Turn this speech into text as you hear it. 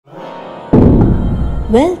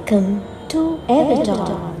Welcome to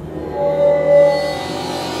Avatar,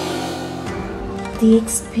 the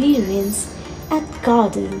experience at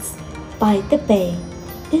Gardens by the Bay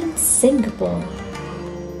in Singapore.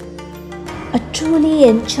 A truly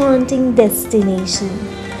enchanting destination.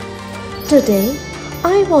 Today,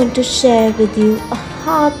 I want to share with you a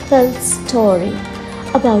heartfelt story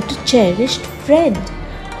about a cherished friend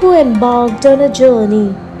who embarked on a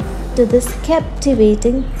journey to this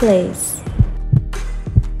captivating place.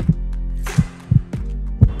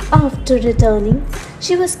 After returning,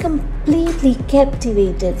 she was completely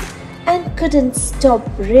captivated and couldn't stop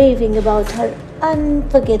raving about her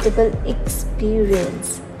unforgettable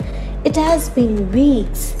experience. It has been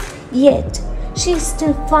weeks, yet she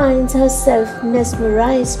still finds herself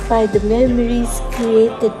mesmerized by the memories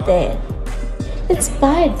created there.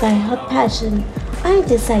 Inspired by her passion, I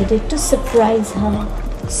decided to surprise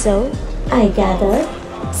her. So I gathered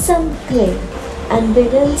some clay and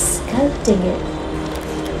began sculpting it.